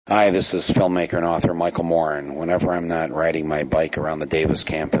Hi, this is filmmaker and author Michael Morin. Whenever I'm not riding my bike around the Davis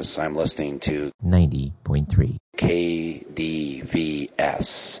campus, I'm listening to 90.3 KDVS,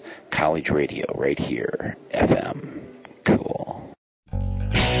 College Radio, right here, FM. Cool.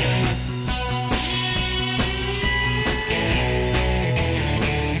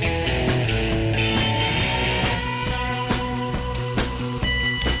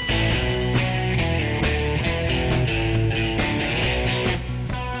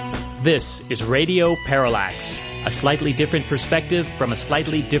 This is Radio Parallax, a slightly different perspective from a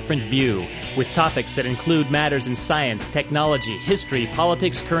slightly different view, with topics that include matters in science, technology, history,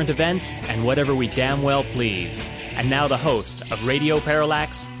 politics, current events, and whatever we damn well please. And now the host of Radio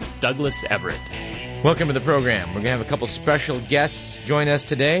Parallax, Douglas Everett. Welcome to the program. We're going to have a couple special guests join us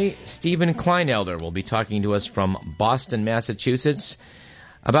today. Stephen Kleinelder will be talking to us from Boston, Massachusetts,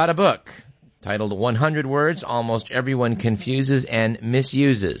 about a book titled 100 Words Almost Everyone Confuses and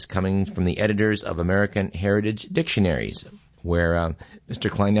Misuses, coming from the editors of American Heritage Dictionaries, where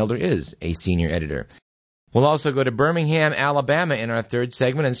Mr. Kleinelder is a senior editor. We'll also go to Birmingham, Alabama in our third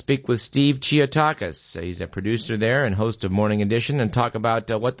segment and speak with Steve Chiotakis. He's a producer there and host of Morning Edition, and talk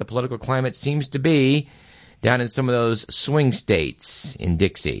about what the political climate seems to be down in some of those swing states in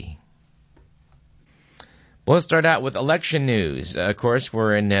Dixie. Well, let's start out with election news. Of course,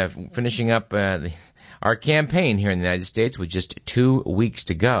 we're finishing up our campaign here in the United States with just 2 weeks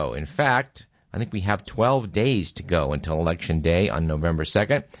to go. In fact, I think we have 12 days to go until Election Day on November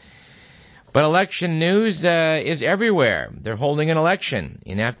 2nd. But election news is everywhere. They're holding an election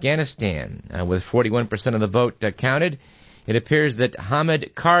in Afghanistan. With 41% of the vote counted, it appears that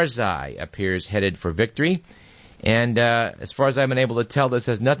Hamid Karzai appears headed for victory. And as far as I've been able to tell, this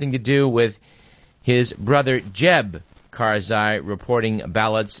has nothing to do with his brother Jeb Karzai reporting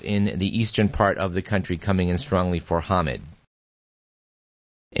ballots in the eastern part of the country coming in strongly for Hamid.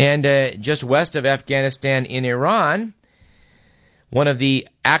 And just west of Afghanistan in Iran, one of the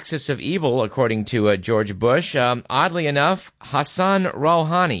axis of evil, according to George Bush, oddly enough, Hassan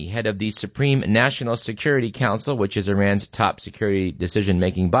Rouhani, head of the Supreme National Security Council, which is Iran's top security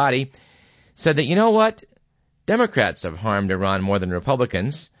decision-making body, said that, you know what, Democrats have harmed Iran more than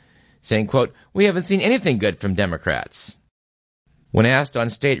Republicans, saying, quote, "We haven't seen anything good from Democrats." When asked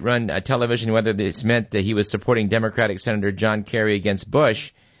on state-run television whether this meant that he was supporting Democratic Senator John Kerry against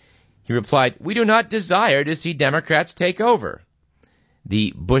Bush, he replied, "We do not desire to see Democrats take over."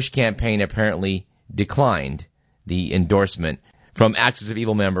 The Bush campaign apparently declined the endorsement from Axis of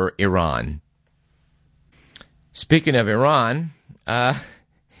Evil member Iran. Speaking of Iran,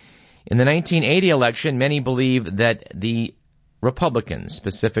 in the 1980 election, many believe that the Republicans,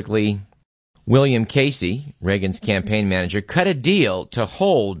 specifically William Casey, Reagan's campaign manager, cut a deal to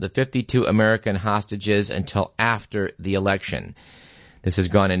hold the 52 American hostages until after the election. This has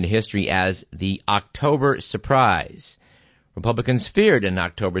gone into history as the October surprise. Republicans feared an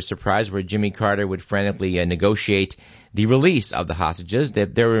October surprise where Jimmy Carter would frantically negotiate the release of the hostages.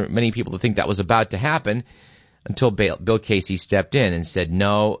 There were many people who think that was about to happen until Bill Casey stepped in and said,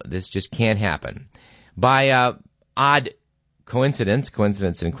 no, this just can't happen. By odd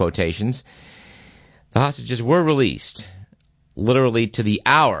coincidence in quotations, the hostages were released literally to the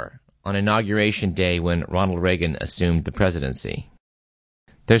hour on Inauguration Day when Ronald Reagan assumed the presidency.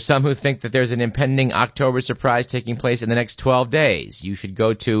 There's some who think that there's an impending October surprise taking place in the next 12 days. You should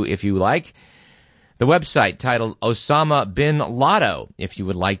go to, if you like, the website titled Osama Bin Lotto if you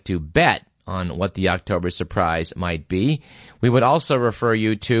would like to bet on what the October surprise might be. We would also refer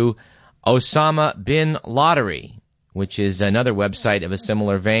you to Osama Bin Lottery, which is another website of a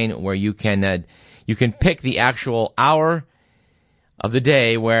similar vein where you can pick the actual hour of the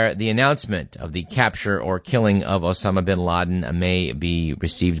day where the announcement of the capture or killing of Osama bin Laden may be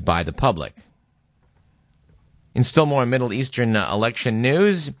received by the public. In still more Middle Eastern election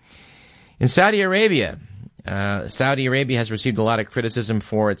news, in Saudi Arabia has received a lot of criticism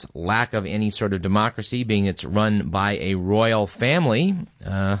for its lack of any sort of democracy, being it's run by a royal family,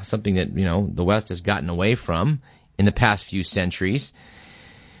 something that, the West has gotten away from in the past few centuries.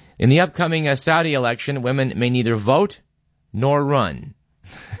 In the upcoming Saudi election, women may neither vote nor run.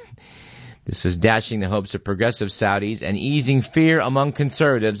 This is dashing the hopes of progressive Saudis and easing fear among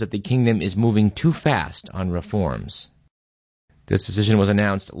conservatives that the kingdom is moving too fast on reforms. This decision was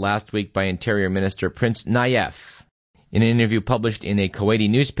announced last week by Interior Minister Prince Nayef. In an interview published in a Kuwaiti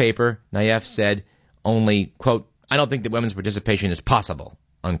newspaper, Nayef said only, quote, "I don't think that women's participation is possible,"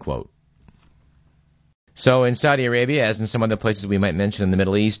 unquote. So in Saudi Arabia, as in some other places we might mention in the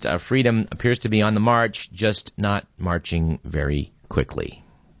Middle East, freedom appears to be on the march, just not marching very quickly.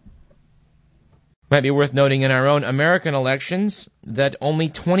 Might be worth noting in our own American elections that only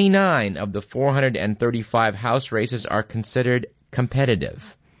 29 of the 435 House races are considered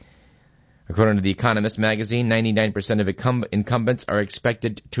competitive. According to The Economist magazine, 99% of incumbents are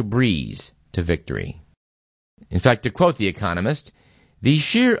expected to breeze to victory. In fact, to quote The Economist, the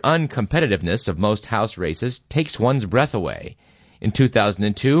sheer uncompetitiveness of most House races takes one's breath away. In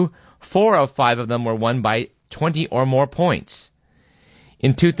 2002, 4 of 5 of them were won by 20 or more points.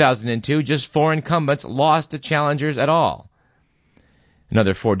 In 2002, just 4 incumbents lost to challengers at all.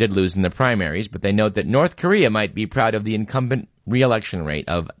 Another 4 did lose in the primaries, but they note that North Korea might be proud of the incumbent re-election rate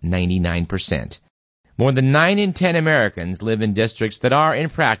of 99%. More than 9 in 10 Americans live in districts that are,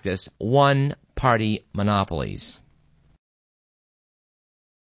 in practice, one-party monopolies.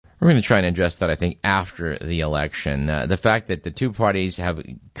 We're going to try and address that, I think, after the election. The fact that the two parties have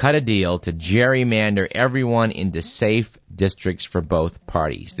cut a deal to gerrymander everyone into safe districts for both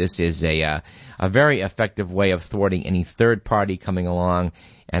parties. This is a very effective way of thwarting any third party coming along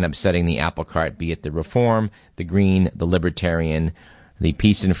and upsetting the apple cart, be it the Reform, the Green, the Libertarian, the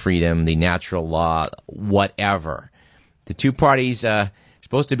Peace and Freedom, the Natural Law, whatever. The two parties are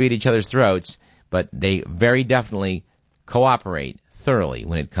supposed to be at each other's throats, but they very definitely cooperate thoroughly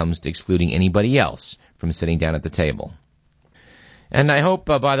when it comes to excluding anybody else from sitting down at the table. And I hope,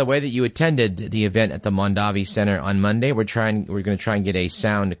 by the way, that you attended the event at the Mondavi Center on Monday. We're going to try and get a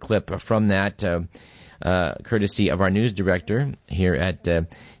sound clip from that, courtesy of our news director here at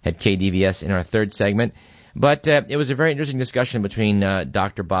KDVS in our third segment. But it was a very interesting discussion between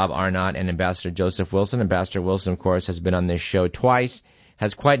Dr. Bob Arnott and Ambassador Joseph Wilson. Ambassador Wilson, of course, has been on this show twice,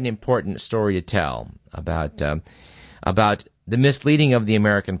 has quite an important story to tell about the misleading of the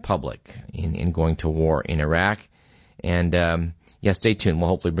American public in going to war in Iraq. And, stay tuned. We'll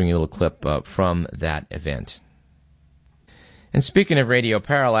hopefully bring you a little clip from that event. And speaking of Radio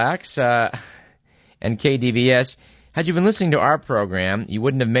Parallax and KDVS, had you been listening to our program, you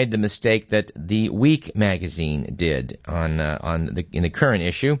wouldn't have made the mistake that The Week magazine did in the current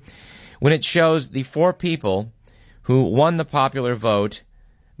issue, when it shows the 4 people who won the popular vote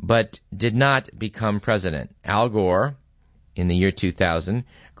but did not become president. Al Gore in the year 2000,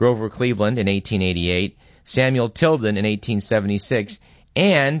 Grover Cleveland in 1888, Samuel Tilden in 1876,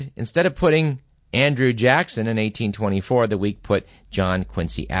 and instead of putting Andrew Jackson in 1824, The Week put John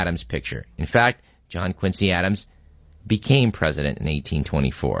Quincy Adams' picture. In fact, John Quincy Adams became president in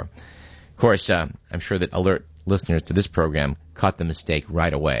 1824. Of course, I'm sure that alert listeners to this program caught the mistake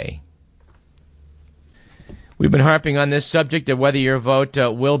right away. We've been harping on this subject of whether your vote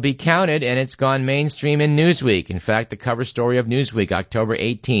will be counted, and it's gone mainstream in Newsweek. In fact, the cover story of Newsweek, October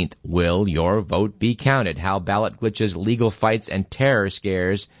 18th, Will Your Vote Be Counted? How Ballot Glitches, Legal Fights, and Terror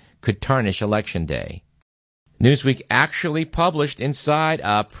Scares Could Tarnish Election Day. Newsweek actually published inside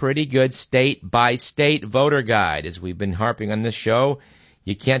a pretty good state-by-state voter guide. As we've been harping on this show,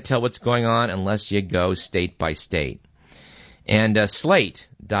 you can't tell what's going on unless you go state by state. And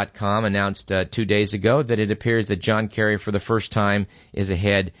Slate.com announced 2 days ago that it appears that John Kerry, for the first time, is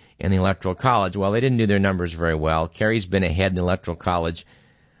ahead in the Electoral College. Well, they didn't do their numbers very well. Kerry's been ahead in the Electoral College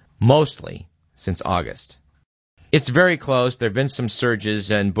mostly since August. It's very close. There have been some surges,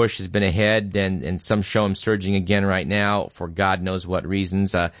 and Bush has been ahead, and some show him surging again right now for God knows what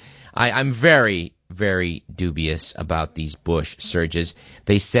reasons. I'm very, very dubious about these Bush surges.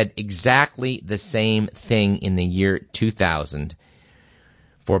 They said exactly the same thing in the year 2000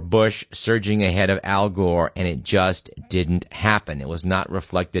 for Bush surging ahead of Al Gore, and it just didn't happen. It was not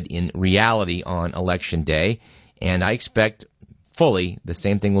reflected in reality on Election Day, and I expect fully the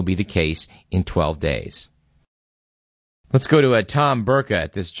same thing will be the case in 12 days. Let's go to Tom Burka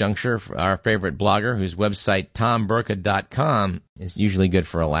at this juncture, our favorite blogger, whose website, tomburka.com, is usually good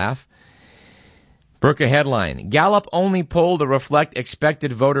for a laugh. Burka headline, Gallup only poll to reflect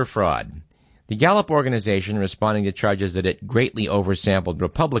expected voter fraud. The Gallup organization, responding to charges that it greatly oversampled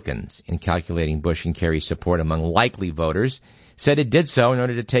Republicans in calculating Bush and Kerry's support among likely voters, said it did so in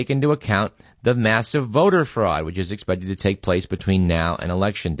order to take into account the massive voter fraud which is expected to take place between now and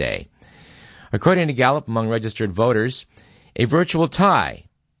Election Day. According to Gallup, among registered voters, a virtual tie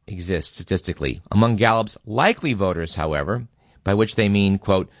exists statistically. Among Gallup's likely voters, however, by which they mean,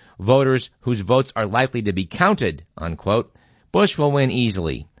 quote, voters whose votes are likely to be counted, unquote, Bush will win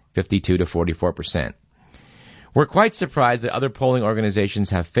easily, 52 to 44%. We're quite surprised that other polling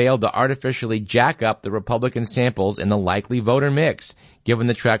organizations have failed to artificially jack up the Republican samples in the likely voter mix, given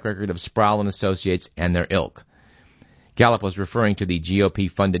the track record of Sproul and Associates and their ilk. Gallup was referring to the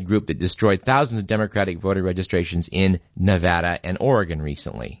GOP-funded group that destroyed thousands of Democratic voter registrations in Nevada and Oregon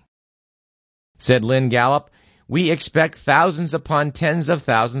recently. Said Lynn Gallup, we expect thousands upon tens of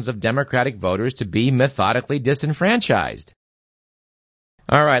thousands of Democratic voters to be methodically disenfranchised.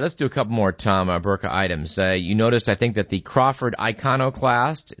 All right, let's do a couple more Tom Burka items. You noticed, I think, that the Crawford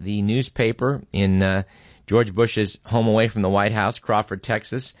Iconoclast, the newspaper in George Bush's home away from the White House, Crawford,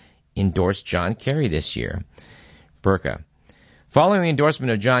 Texas, endorsed John Kerry this year. Burka. Following the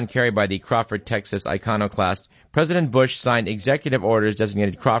endorsement of John Kerry by the Crawford, Texas Iconoclast, President Bush signed executive orders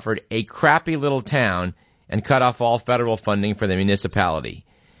designated Crawford a crappy little town and cut off all federal funding for the municipality.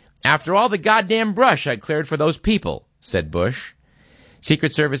 After all the goddamn brush I cleared for those people, said Bush.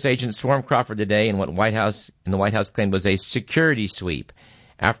 Secret Service agents swarmed Crawford today in what the White House claimed was a security sweep,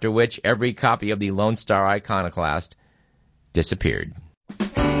 after which every copy of the Lone Star Iconoclast disappeared.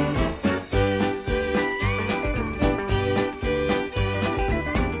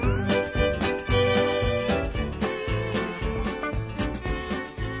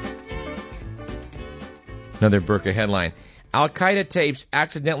 Another Burka headline. Al-Qaeda tapes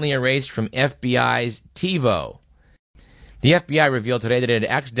accidentally erased from FBI's TiVo. The FBI revealed today that it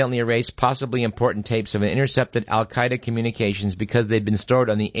had accidentally erased possibly important tapes of an intercepted Al-Qaeda communications because they'd been stored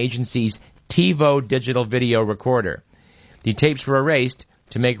on the agency's TiVo digital video recorder. The tapes were erased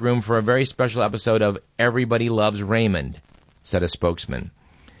to make room for a very special episode of Everybody Loves Raymond, said a spokesman.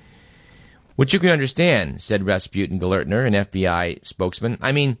 Which you can understand, said Rasputin Galertner, an FBI spokesman.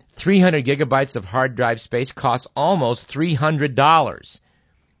 I mean, 300 gigabytes of hard drive space costs almost $300.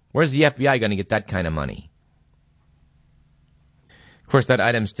 Where's the FBI going to get that kind of money? Of course, that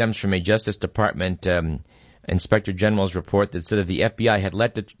item stems from a Justice Department Inspector General's report that said that the FBI had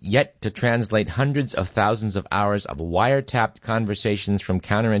yet to translate hundreds of thousands of hours of wiretapped conversations from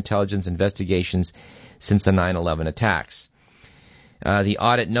counterintelligence investigations since the 9/11 attacks. The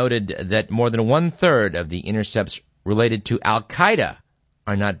audit noted that more than one-third of the intercepts related to Al-Qaeda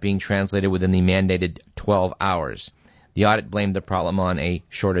are not being translated within the mandated 12 hours. The audit blamed the problem on a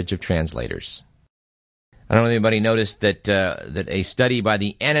shortage of translators. I don't know if anybody noticed that a study by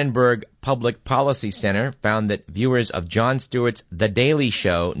the Annenberg Public Policy Center found that viewers of Jon Stewart's The Daily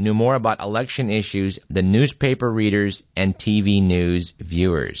Show knew more about election issues than newspaper readers and TV news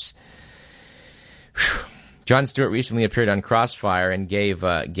viewers. Whew. Jon Stewart recently appeared on Crossfire and gave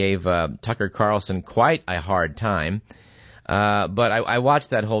Tucker Carlson quite a hard time. But I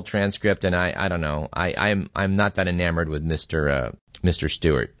watched that whole transcript, and I don't know. I'm not that enamored with Mr.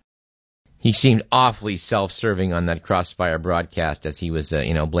 Stewart. He seemed awfully self-serving on that Crossfire broadcast as he was,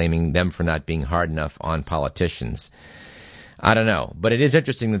 blaming them for not being hard enough on politicians. I don't know. But it is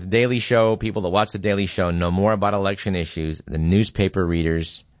interesting that The Daily Show, people that watch The Daily Show know more about election issues than newspaper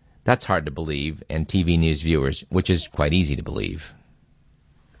readers. That's hard to believe, and TV news viewers, which is quite easy to believe.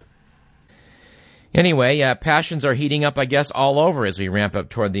 Anyway, passions are heating up, I guess, all over as we ramp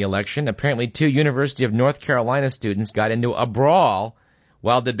up toward the election. Apparently, 2 University of North Carolina students got into a brawl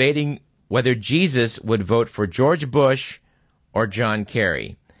while debating whether Jesus would vote for George Bush or John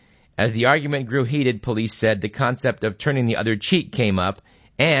Kerry. As the argument grew heated, police said the concept of turning the other cheek came up,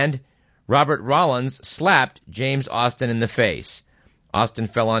 and Robert Rollins slapped James Austin in the face. Austin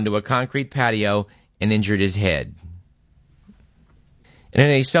fell onto a concrete patio and injured his head. And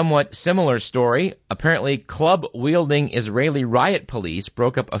in a somewhat similar story, apparently club-wielding Israeli riot police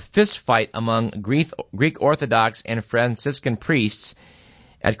broke up a fistfight among Greek Orthodox and Franciscan priests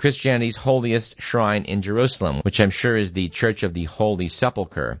at Christianity's holiest shrine in Jerusalem, which I'm sure is the Church of the Holy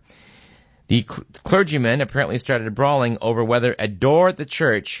Sepulchre. The clergymen apparently started brawling over whether a door at the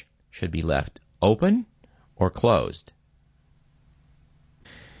church should be left open or closed.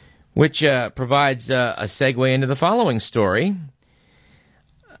 Which provides a segue into the following story,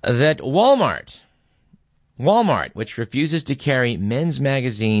 that Walmart, which refuses to carry men's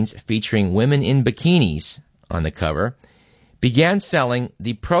magazines featuring women in bikinis on the cover, began selling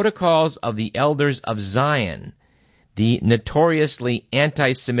the Protocols of the Elders of Zion, the notoriously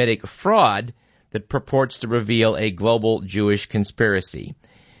anti-Semitic fraud that purports to reveal a global Jewish conspiracy.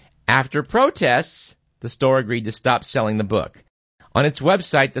 After protests, the store agreed to stop selling the book. On its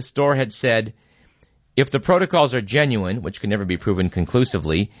website, the store had said, if the protocols are genuine, which can never be proven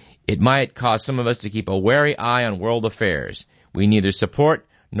conclusively, it might cause some of us to keep a wary eye on world affairs. We neither support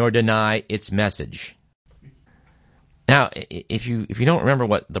nor deny its message. Now, if you don't remember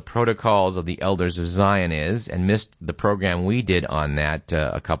what the Protocols of the Elders of Zion is and missed the program we did on that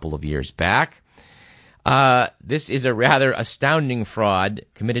a couple of years back, this is a rather astounding fraud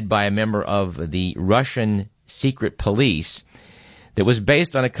committed by a member of the Russian secret police that was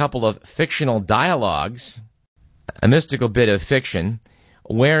based on a couple of fictional dialogues, a mystical bit of fiction,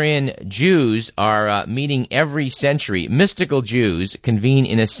 wherein Jews are meeting every century. Mystical Jews convene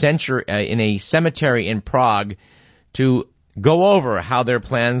in a cemetery in Prague to go over how their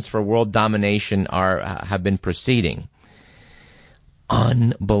plans for world domination have been proceeding.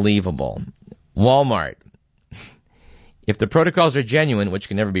 Unbelievable. Walmart. If the protocols are genuine, which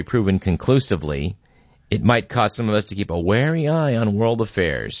can never be proven conclusively, it might cause some of us to keep a wary eye on world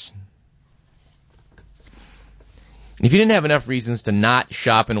affairs. If you didn't have enough reasons to not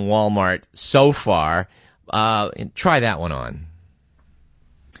shop in Walmart so far, try that one on.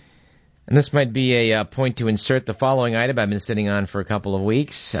 And this might be a point to insert the following item I've been sitting on for a couple of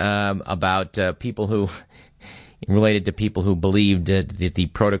weeks about people who, related to people who believed that the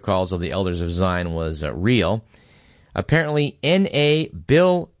protocols of the Elders of Zion was real. Apparently, N.A.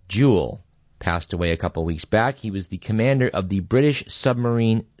 Bill Jewell passed away a couple of weeks back. He was the commander of the British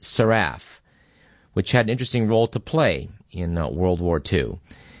submarine Seraph, which had an interesting role to play in World War II.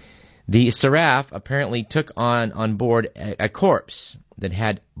 The Seraph apparently took on board a corpse that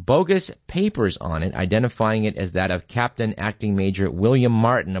had bogus papers on it, identifying it as that of Captain Acting Major William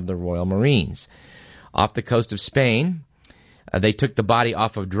Martin of the Royal Marines. Off the coast of Spain, they took the body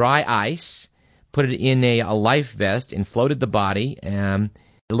off of dry ice, put it in a life vest, and floated the body and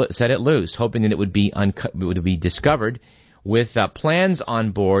set it loose, hoping that it would be discovered, with plans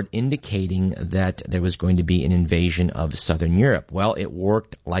on board indicating that there was going to be an invasion of southern Europe. Well, it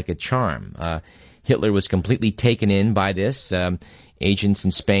worked like a charm. Hitler was completely taken in by this. Agents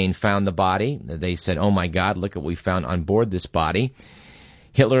in Spain found the body. They said, "Oh my God, look at what we found on board this body."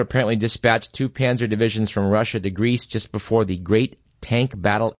 Hitler apparently dispatched 2 panzer divisions from Russia to Greece just before the Great Tank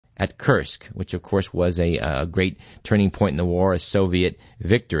Battle at Kursk, which of course was a great turning point in the war, a Soviet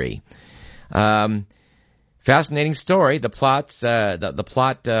victory. Fascinating story. The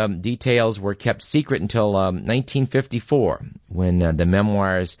plot details were kept secret until 1954, when the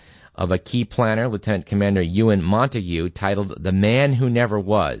memoirs of a key planner, Lieutenant Commander Ewan Montague, titled "The Man Who Never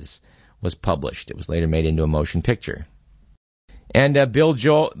Was published. It was later made into a motion picture. And Bill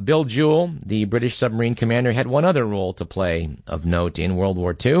Jewell, the British submarine commander, had one other role to play of note in World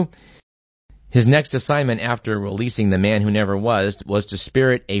War II. His next assignment after releasing The Man Who Never Was to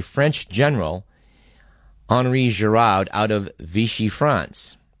spirit a French general, Henri Giraud, out of Vichy,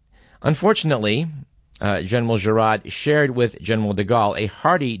 France. Unfortunately, General Giraud shared with General de Gaulle a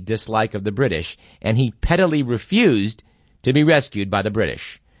hearty dislike of the British, and he pettily refused to be rescued by the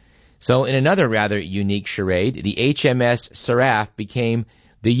British. So in another rather unique charade, the HMS Seraph became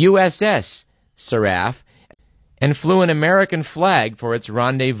the USS Seraph and flew an American flag for its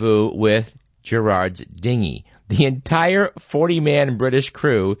rendezvous with Giraud's dinghy. The entire 40-man British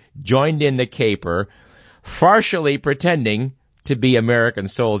crew joined in the caper, partially pretending to be American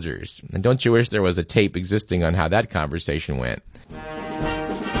soldiers. And don't you wish there was a tape existing on how that conversation went?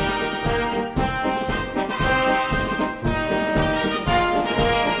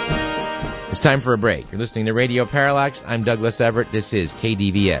 It's time for a break. You're listening to Radio Parallax. I'm Douglas Everett. This is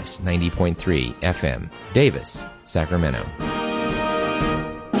KDVS 90.3 FM, Davis, Sacramento.